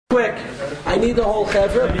Quick, I need the whole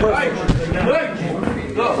chevra.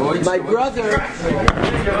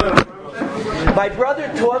 My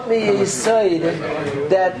brother taught me a side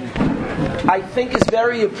that I think is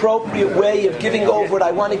very appropriate way of giving over what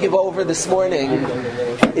I want to give over this morning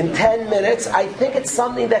in 10 minutes. I think it's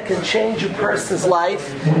something that can change a person's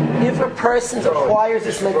life if a person acquires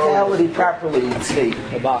this mentality properly.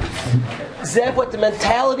 Zev, what the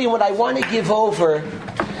mentality, what I want to give over.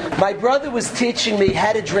 My brother was teaching me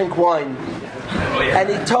how to drink wine. And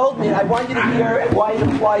he told me, I want you to hear why it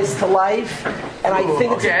applies to life. And I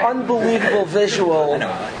think it's an unbelievable visual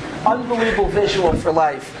for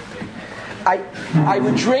life. I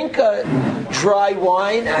would drink a dry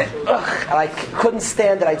wine, and I couldn't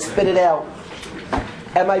stand it. I'd spit it out.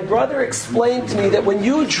 And my brother explained to me that when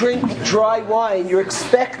you drink dry wine, you're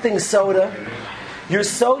expecting soda. You're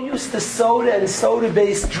so used to soda and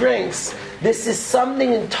soda-based drinks. This is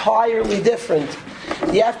something entirely different.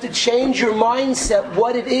 You have to change your mindset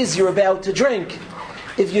what it is you're about to drink.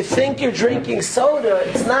 If you think you're drinking soda,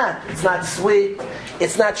 it's not. It's not sweet.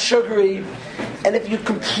 It's not sugary. And if you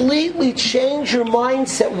completely change your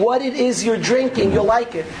mindset what it is you're drinking, you'll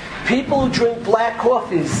like it. People who drink black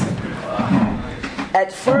coffees,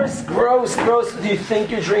 at first, gross, do you think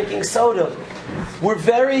you're drinking soda? We're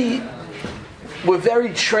very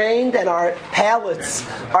trained, and our palates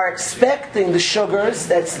are expecting the sugars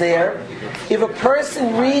that's there. If a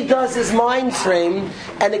person redoes his mind frame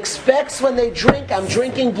and expects when they drink, I'm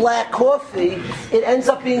drinking black coffee, it ends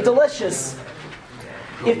up being delicious.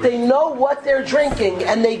 If they know what they're drinking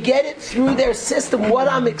and they get it through their system, what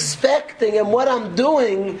I'm expecting and what I'm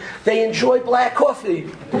doing, they enjoy black coffee.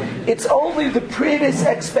 It's only the previous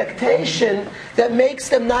expectation that makes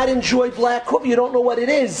them not enjoy black coffee. You don't know what it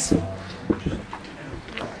is.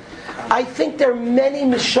 I think there are many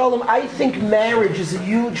mishalim. I think marriage is a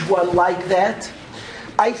huge one like that.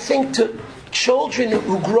 I think to children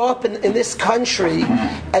who grow up in this country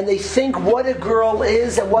and they think what a girl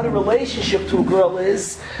is and what a relationship to a girl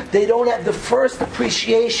is, they don't have the first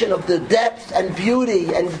appreciation of the depth and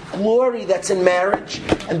beauty and glory that's in marriage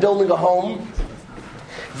and building a home.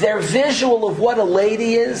 Their visual of what a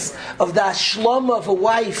lady is, of the ashlama of a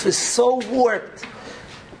wife, is so warped,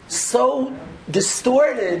 so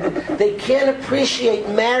distorted, they can't appreciate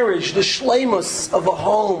marriage, the shleimus of a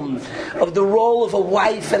home, of the role of a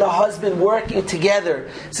wife and a husband working together.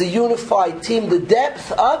 It's a unified team. The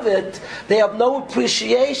depth of it, they have no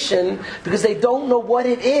appreciation because they don't know what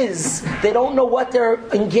it is. They don't know what they're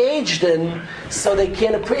engaged in, so they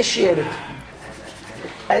can't appreciate it.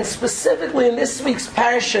 And specifically in this week's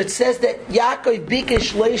parasha, it says that Yaakov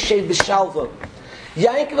bikish leishev b'shalva.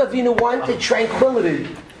 Yaakov Avinu wanted tranquility.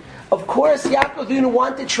 Of course, Yaakov Avinu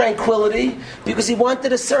wanted tranquility because he wanted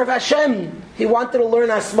to serve Hashem. He wanted to learn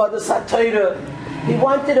Asmadas HaTorah.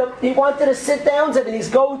 He wanted to sit down and he's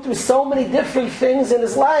going through so many different things in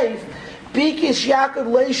his life. Bikish Yaakov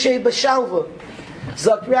leishev b'shalva.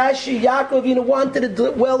 Zok Rashi, Yaakov Avinu wanted to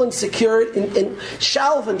dwell and secure in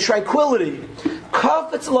shalva and tranquility.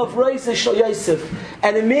 Kafetz lov reisah shel Yosef,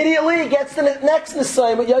 and immediately he gets to the next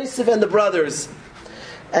Nisyonos with Yosef and the brothers.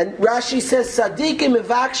 And Rashi says, Tzadikim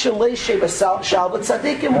evakshin leishev shalva.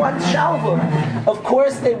 Tzadikim want shalva. Of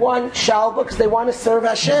course, they want shalva because they want to serve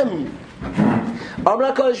Hashem.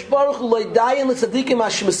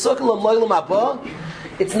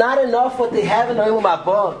 It's not enough what they have in Olam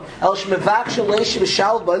Haba.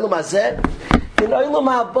 In Olam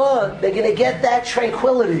Haba, they're going to get that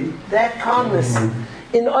tranquility, that calmness.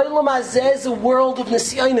 In Olam Hazeh is a world of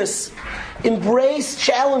Nesyonos. Embrace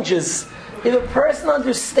challenges. If a person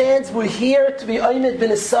understands we're here to be Oymed ben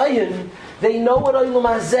Esayin, they know what Olam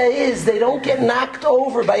Hazeh is. They don't get knocked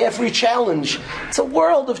over by every challenge. It's a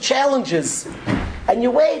world of challenges. And you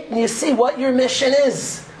wait and you see what your mission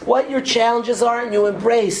is, what your challenges are, and you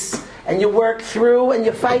embrace. And you work through and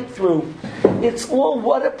you fight through. It's all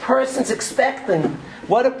what a person's expecting.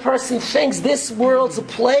 What a person thinks. This world's a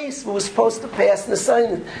place where we're supposed to pass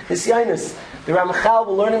Nisyonos. The Ramchal,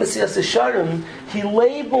 we're learning Nesyonos Yesharim, he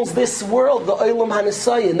labels this world the Olam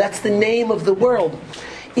HaNisayin. That's the name of the world.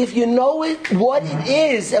 If you know it, what it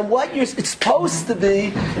is and what it's supposed to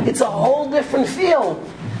be, it's a whole different feel.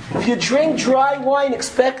 If you drink dry wine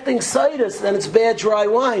expecting cider, then it's bad dry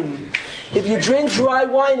wine. If you drink dry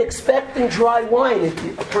wine expecting dry wine,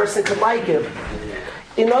 a person can like it.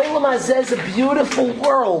 In Olam Hazeh is a beautiful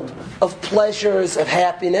world of pleasures, of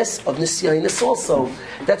happiness, of Nisyonos also.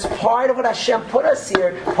 That's part of what Hashem put us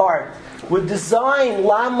here, We're designed,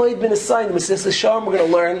 Lamoid bin Esayin, the Nesyonos Yesharim we're going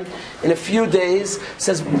to learn in a few days,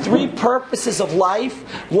 says 3 purposes of life.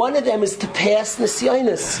 One of them is to pass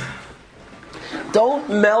Nisyonos. Don't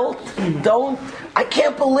melt, don't I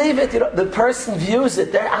can't believe it. The person views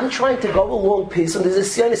it. I'm trying to go along peaceful. There's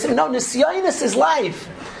Nisyonos. No, Nisyonos is life.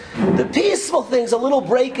 The peaceful things, a little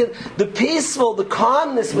break in the peaceful, the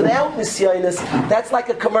calmness without Nisyonos, that's like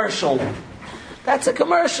a commercial. That's a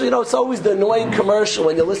commercial. It's always the annoying commercial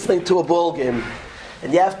when you're listening to a ball game.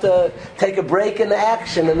 And you have to take a break in the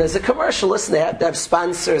action, and there's a commercial. Listen, they have to have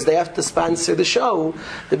sponsors. They have to sponsor the show.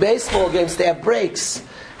 The baseball games, they have breaks.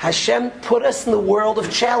 Hashem put us in the world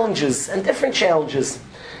of challenges, and different challenges.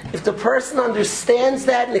 If the person understands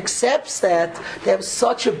that and accepts that, they have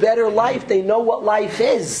such a better life. They know what life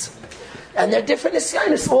is. And they're different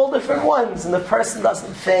Nisyonos, all different ones. And the person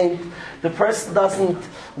doesn't faint. The person doesn't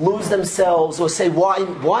lose themselves or say,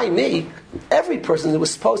 why me? Every person that was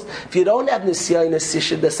supposed, if you don't have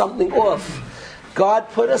Nisyonos, there's something off. God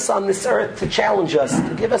put us on this earth to challenge us,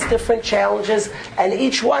 to give us different challenges, and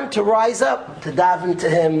each one to rise up, to daven to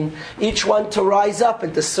Him, each one to rise up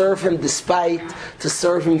and to serve Him despite, to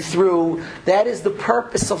serve Him through. That is the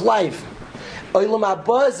purpose of life. Olam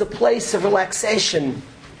Haba is a place of relaxation.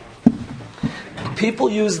 People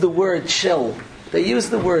use the word chill. They use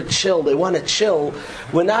the word chill. They want to chill.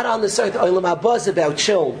 We're not on this earth. Olam Haba is about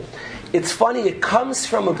chill. It's funny, it comes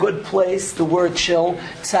from a good place, the word chill.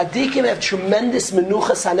 Tzaddikim have tremendous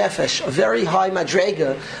menuchas hanefesh, a very high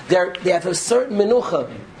madrega. They have a certain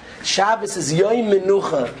menucha. Shabbos is Yom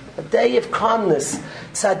Menucha, a day of calmness.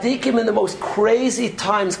 Tzaddikim in the most crazy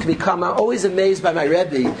times can become, I'm always amazed by my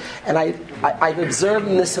Rabbi, and I've observed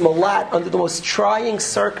this him a lot, under the most trying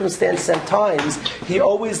circumstances and times, he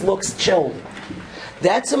always looks chill.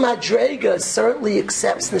 That's a madrega, certainly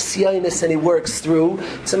accepts Nesyonos and he works through.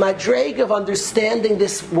 It's a madrega of understanding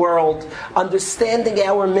this world, understanding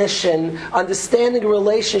our mission, understanding a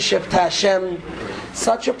relationship to Hashem.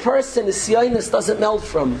 Such a person, Nesyonos doesn't melt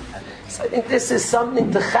from. So I think this is something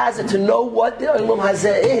to chazah, to know what the Olam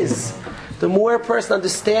Hazeh is. The more a person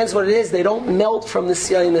understands what it is, they don't melt from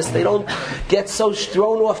Nesyonos. They don't get so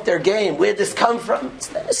thrown off their game. Where'd this come from? It's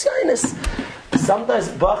the Nesyonos. Sometimes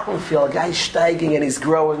Bachman feel a guy's steiging and he's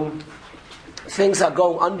growing. Things are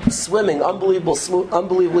going swimming,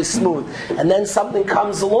 unbelievably smooth. And then something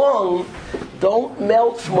comes along. Don't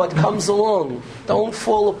melt from what comes along. Don't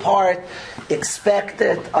fall apart. Expect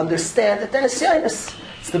it. Understand it. Then Nisyonos.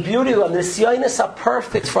 It's the beauty of it. Nisyonos are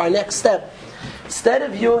perfect for our next step. Instead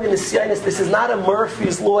of viewing Nisyonos, this is not a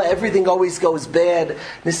Murphy's Law, everything always goes bad.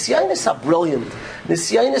 Nisyonos are brilliant.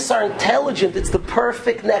 Nisyonos are intelligent. It's the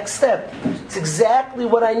perfect next step. It's exactly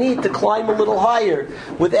what I need to climb a little higher.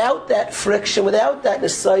 Without that friction, without that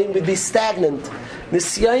Nisyon, we'd be stagnant.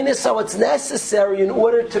 Nisyonos are what's necessary in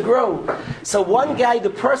order to grow. So one guy, the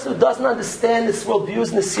person who doesn't understand this world,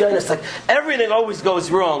 views Nisyonos like everything always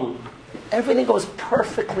goes wrong. Everything goes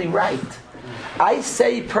perfectly right. I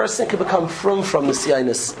say a person can become from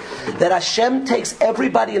Nisyonos. That Hashem takes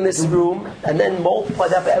everybody in this room and then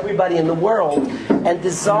multiplies that for everybody in the world and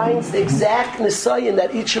designs the exact Nisyon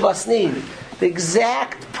that each of us need. The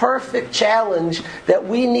exact perfect challenge that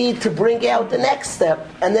we need to bring out the next step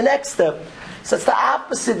and the next step. So it's the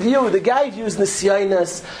opposite view. The guy views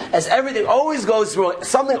Nisyonos as everything always goes wrong.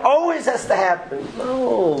 Something always has to happen.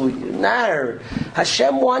 No, nar.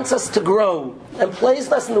 Hashem wants us to grow and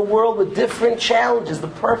placed us in the world with different challenges, the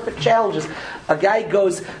perfect challenges. A guy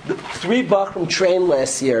goes, 3 Bachram trained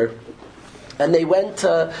last year, and they went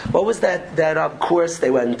to, what was that course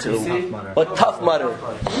they went to? Tough Mudder.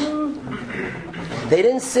 They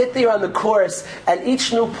didn't sit there on the course and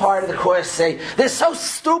each new part of the course say, "There's so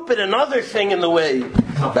stupid another thing in the way."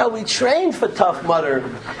 No, we trained for Tough Mudder.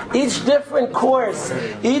 Each different course,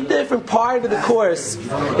 each different part of the course.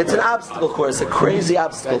 It's an obstacle course, a crazy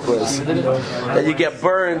obstacle course. That you get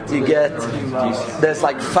burnt, there's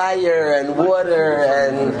like fire and water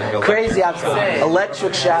and crazy obstacles,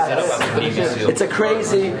 electric shocks. It's a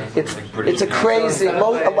crazy,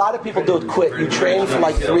 a lot of people don't quit. You train for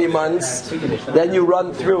like 3 months, then you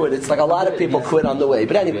run through it. It's like a lot of people quit on the way.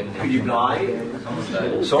 But anyway. Could you die?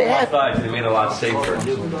 Someone died. They made it a lot safer.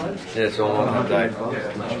 Yeah, someone died.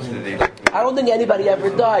 I don't think anybody ever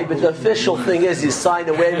died, but the official thing is you sign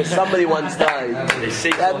away that somebody once died.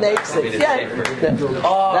 That makes it. Yeah.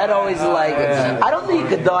 That always like it. I don't think you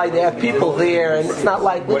could die. They have people there, and it's not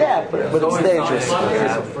likely that, but it's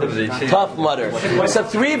dangerous. Tough Mudder. So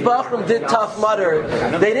 3 Bachram did Tough Mudder.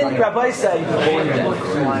 They didn't, Rabbi say,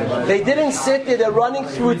 they didn't sit there. They're running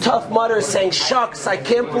through Tough Mudder saying, "Shucks, I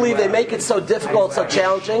can't believe they make it so difficult, so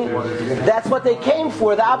challenging." That's what they came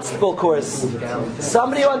for, the obstacle course.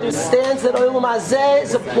 Somebody who understands that Olam Hazeh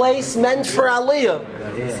is a place meant for Aliyah.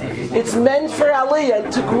 It's meant for Aliyah,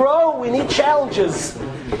 and to grow we need challenges.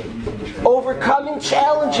 Overcoming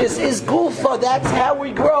challenges is gufa. That's how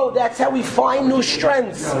we grow. That's how we find new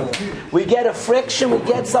strengths. We get a friction, we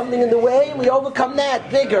get something in the way, and we overcome that.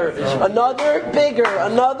 Bigger. Another, bigger.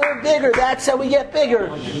 Another, bigger. That's how we get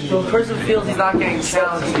bigger. So a person feels he's not getting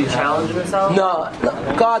challenged, do you challenge himself? No.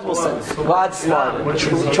 God will send. God's smart.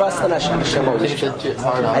 Trust in Hashem.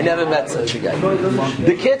 I never met such a guy.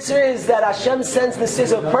 The kitzur is that Hashem sends the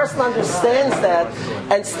so a person understands that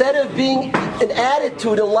instead of being an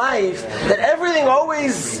attitude in life that everything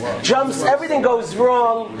always jumps, everything goes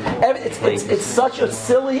wrong, it's such a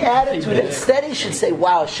silly attitude. Instead he should say,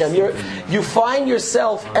 wow, Hashem, you find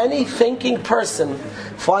yourself, any thinking person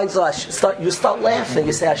finds you start laughing,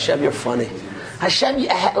 you say, Hashem, you're funny. Hashem,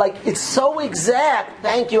 it's so exact.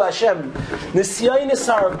 Thank you, Hashem. Nisyonos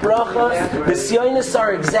are a bracha. Nisyonos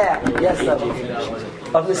are exact. Yes,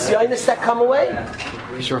 of Nisyonos that come away.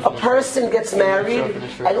 A person gets married,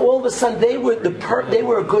 and all of a sudden they were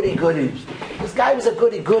a goody-goody. This guy was a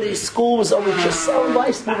goody-goody. School was always just so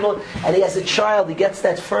nice, and he has a child. He gets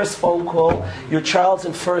that first phone call. Your child's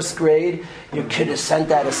in first grade. Your kid is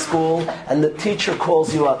sent out of school, and the teacher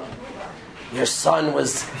calls you up. Your son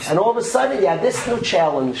was, and all of a sudden, this new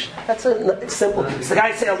challenge. That's it's simple. So the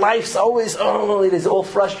guy saying life's always, it is all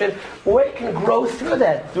frustrated. Or you can grow through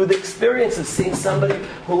that, through the experience of seeing somebody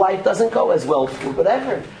who life doesn't go as well through,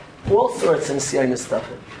 whatever. All sorts of Nisyonos stuff.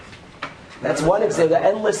 That's one example, the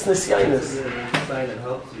endless Nisyonos.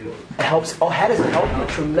 It helps. Oh, how does it help you?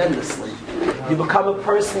 Tremendously. You become a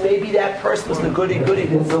person, maybe that person was the goody-goody,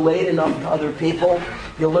 didn't relate enough to other people.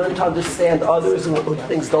 You learn to understand others and when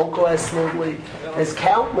things don't go as smoothly. There's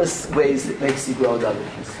countless ways that makes you grow them.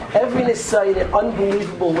 Every Nisyon in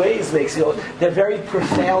unbelievable ways makes you grow. They're very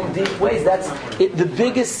profound, deep ways. That's it. The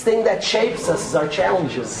biggest thing that shapes us is our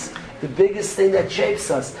challenges. The biggest thing that shapes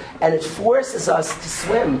us. And it forces us to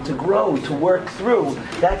swim, to grow, to work through.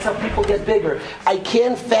 That's how people get bigger. I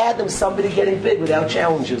can't fathom somebody getting big without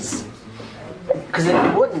challenges. Because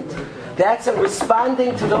it wouldn't. That's a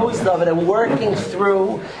responding to those of it and working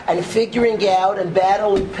through and figuring out and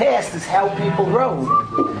battling past is how people grow.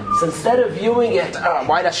 So instead of viewing it,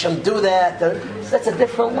 why does Hashem do that? That's a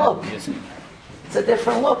different look. It's a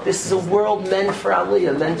different look. This is a world meant for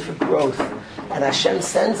Aliyah, meant for growth. And Hashem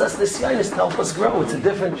sends us this Nisyonos to help us grow.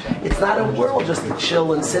 It's not a world just to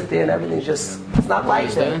chill and sit there and everything it's not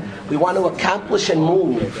like that. We want to accomplish and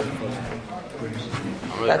move.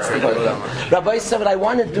 That's the point. Rabbi said what I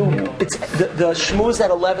want to do, the shmooze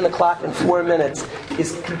at 11 o'clock in 4 minutes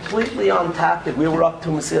is completely on topic. We were up to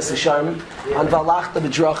Mesilas Yesharim on Valachta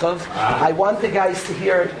B'Drachav. I want the guys to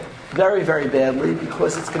hear it very, very badly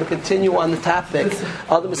because it's going to continue on the topic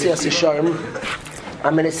of the Mesilas Yesharim.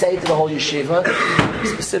 I'm going to say it to the whole yeshiva. For a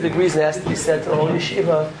specific reason it has to be said to the whole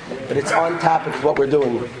yeshiva, but it's on topic of what we're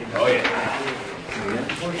doing. Oh yeah.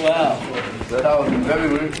 Wow. That was very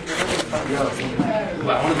weird. I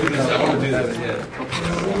want to do this. Yeah.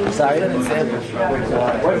 Sorry?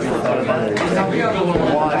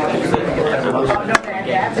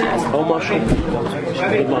 Oh, mushroom.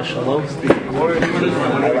 Good mushroom. I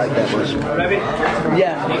like that mushroom.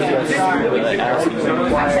 Yeah.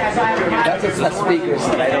 That's what the speaker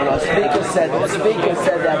said. I don't know. The speaker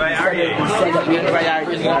said that. He said that we had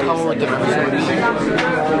priorities.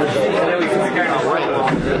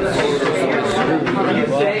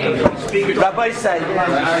 Rabbi said,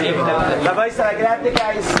 I got the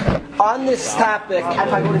guys on this topic.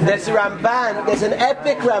 There's a Ramban, there's an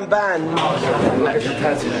epic Ramban.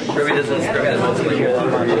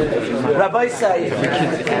 Rabbi said,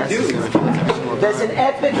 there's an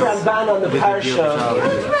epic Ramban on the Parsha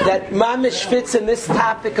that mamish fits in this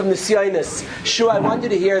topic of Nisyonos. Sure, I want you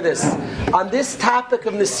to hear this. On this topic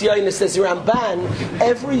of Nisyonos, there's a Ramban.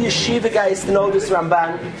 Every yeshiva guy has to know this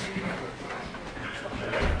Ramban.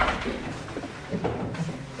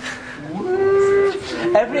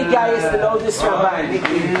 Every guy has to know this Ramban.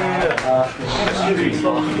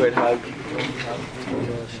 Great hug.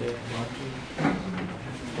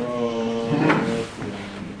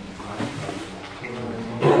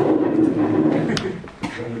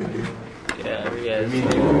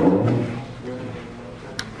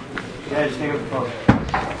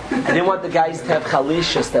 I didn't want the guys to have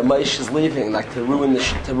Kalish that Moshe is leaving, like to ruin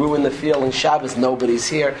the feel in Shabbos. Nobody's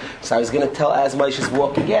here, so I was going to tell as Moshe is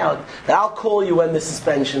walking out that I'll call you when the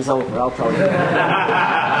suspension's over. I'll tell you.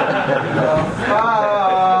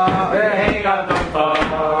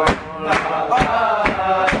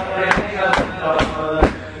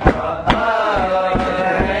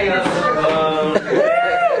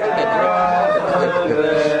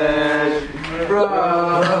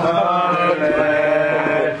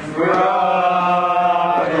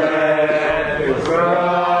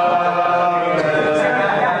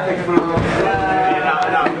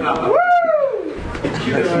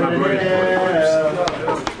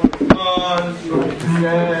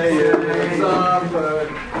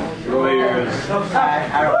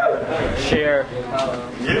 Share.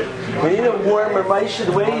 We need a warmer Moshe.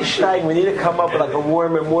 The way he's shying, we need to come up with like a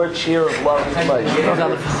warmer, more cheer of love to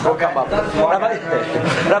Moshe. We'll come up.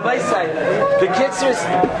 Rabbi said, the kids,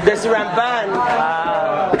 there's a Ramban.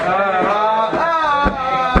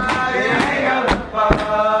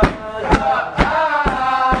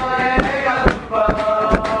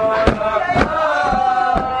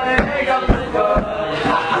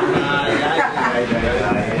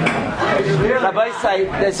 Rabbi said,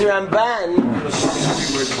 there's a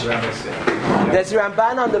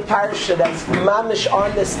Ramban on the parsha that's mamish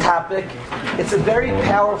on this topic. It's a very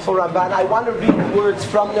powerful Ramban. I want to read words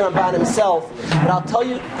from the Ramban himself, but I'll tell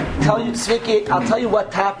you, Tzviki, I'll tell you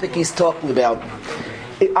what topic he's talking about.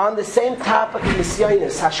 On the same topic in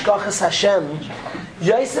Nesyonos, Hashkachas Hashem,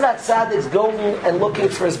 Yosef HaTzadik is going and looking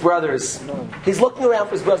for his brothers. He's looking around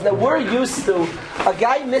for his brothers. Now we're used to, a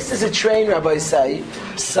guy misses a train, Rabbi say,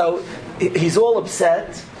 so he's all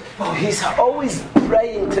upset. He's always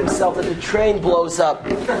praying to himself that the train blows up.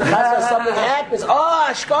 That's when something happens. Oh,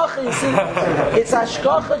 Hashkacha, you see. It's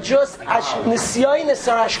Hashkacha, just Nisyonos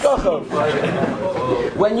or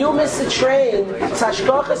Hashkacha. When you miss a train, it's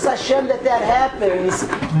Hashkachas Hashem that happens.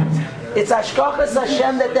 It's Hashkachas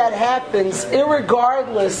Hashem that happens,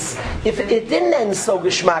 irregardless if it didn't end so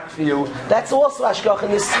geschmack for you. That's also Hashkacha.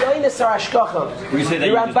 Nisyonos or Hashkacha. The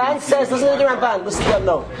Ramban says, listen to the Ramban.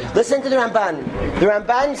 Listen to the Ramban. The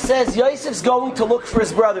Ramban says Yosef's going to look for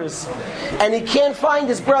his brothers, and he can't find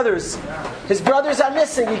his brothers. His brothers are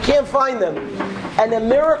missing. He can't find them. And a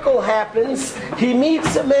miracle happens. He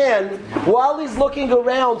meets a man while he's looking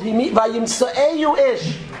around. He meets Vayimsa'eyu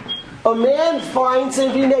Ish. A man finds him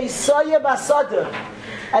and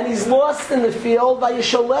he's lost in the field. What do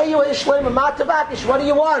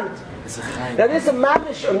you want? Now this is a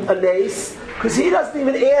mamish a nace, because he doesn't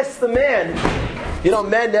even ask the man. You know,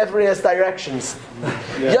 men never ask directions.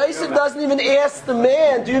 Yosef doesn't even ask the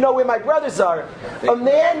man, do you know where my brothers are? A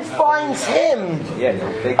man finds him.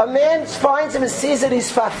 A man finds him and sees that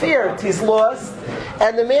he's fafirt, he's lost.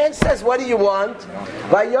 And the man says, what do you want?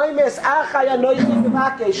 I'm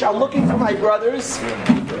looking for my brothers. Do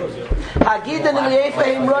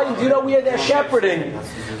you know where they're shepherding?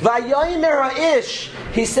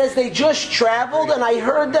 He says, they just traveled and I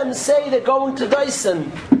heard them say they're going to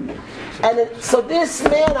Dyson. And so this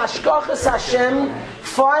man, Hashkachas Hashem,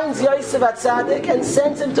 finds Yosef HaTzadik and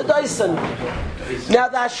sends him to Dyson. Now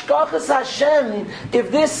the Hashkachas Hashem,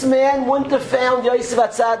 if this man wouldn't have found Yosef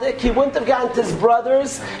HaTzadik, he wouldn't have gotten to his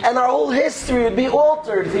brothers, and our whole history would be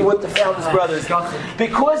altered if he wouldn't have found his brothers.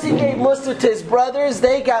 Because he gave Musar to his brothers,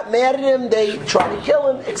 they got mad at him, they tried to kill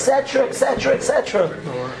him, etc., etc., etc.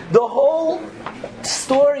 The whole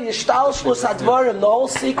story, Ishtalshlus Hadvarim, the whole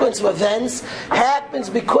sequence of events, happens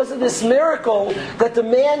because of this miracle that the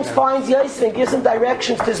man finds Yosef and gives him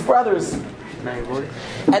directions to his brothers.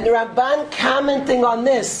 And the Ramban commenting on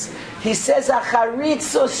this, he says,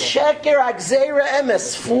 Acharitzos sheker agzeira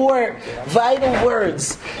emes, 4 vital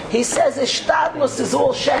words. He says, Ishtadlus is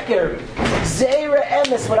all sheker. Zeira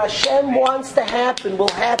emes, what Hashem wants to happen will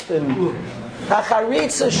happen.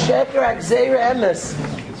 Acharitzos sheker agzeira emes.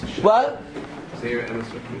 What?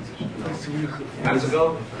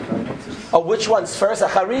 Oh, which one's first?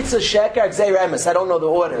 Acharitzos sheker agzeira emes. I don't know the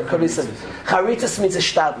order. Charitzos means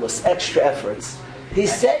ishtadlus, extra efforts.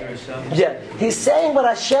 He's saying what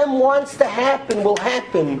Hashem wants to happen will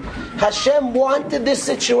happen. Hashem wanted this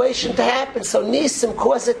situation to happen, so Nisim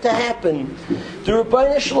caused it to happen. The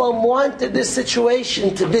Rabbi Shalom wanted this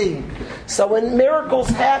situation to be. So when miracles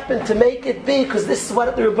happen, to make it be, because this is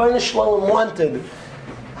what the Rabbi Shalom wanted.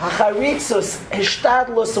 Hacharitzos,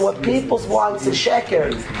 hishtadlos, and what people want is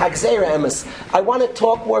sheker, hagzeira emes. I want to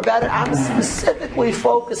talk more about it. I'm specifically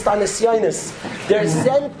focused on Nisyonos. They're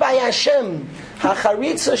sent by Hashem.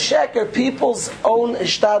 Hacharitzos sheker, people's own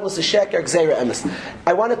hishtadlos, sheker, hagzeira emes.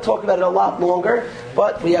 I want to talk about it a lot longer,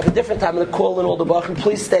 but we have a different time. I'm going to call in all the bachim.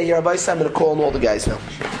 Please stay here. Rabbi, I'm going to call in all the guys now.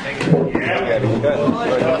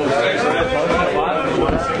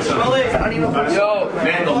 Yo,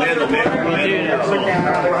 Mandel.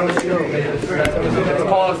 It's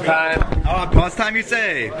pause time. Oh, pause time you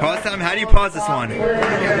say? Pause time? How do you pause this one? I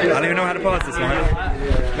don't even know how to pause this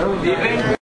one.